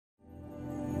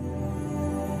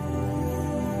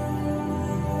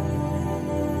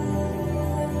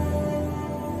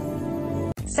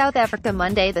South Africa,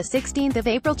 Monday, the 16th of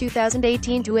April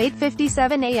 2018 to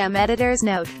 8:57 a.m. Editor's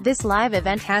note: this live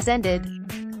event has ended.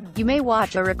 You may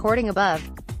watch a recording above.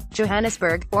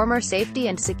 Johannesburg, former Safety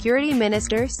and Security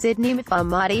Minister Sydney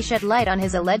Mufamadi shed light on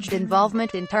his alleged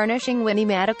involvement in tarnishing Winnie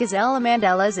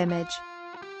Madikizela-Mandela's image.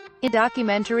 In a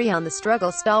documentary on the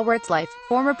struggle stalwart's life,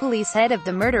 former police head of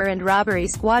the murder and robbery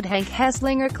squad Henk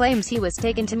Heslinger claims he was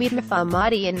taken to meet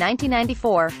Mufamadi in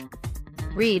 1994.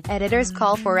 Read, editors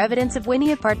call for evidence of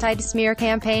Winnie apartheid smear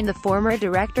campaign. The former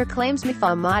director claims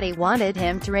Mufamadi wanted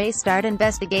him to restart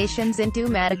investigations into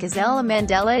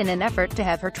Madikizela-Mandela in an effort to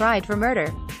have her tried for murder.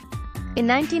 In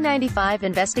 1995,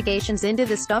 investigations into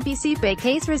the Stompie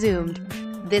case resumed.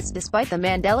 This despite the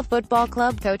Mandela Football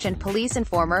Club coach and police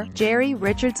informer, Jerry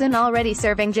Richardson, already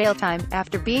serving jail time,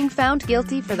 after being found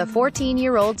guilty for the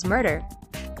 14-year-old's murder.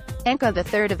 On the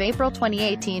 3rd of April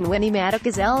 2018, Winnie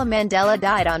Madikizela-Mandela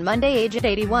died on Monday, aged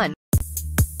 81.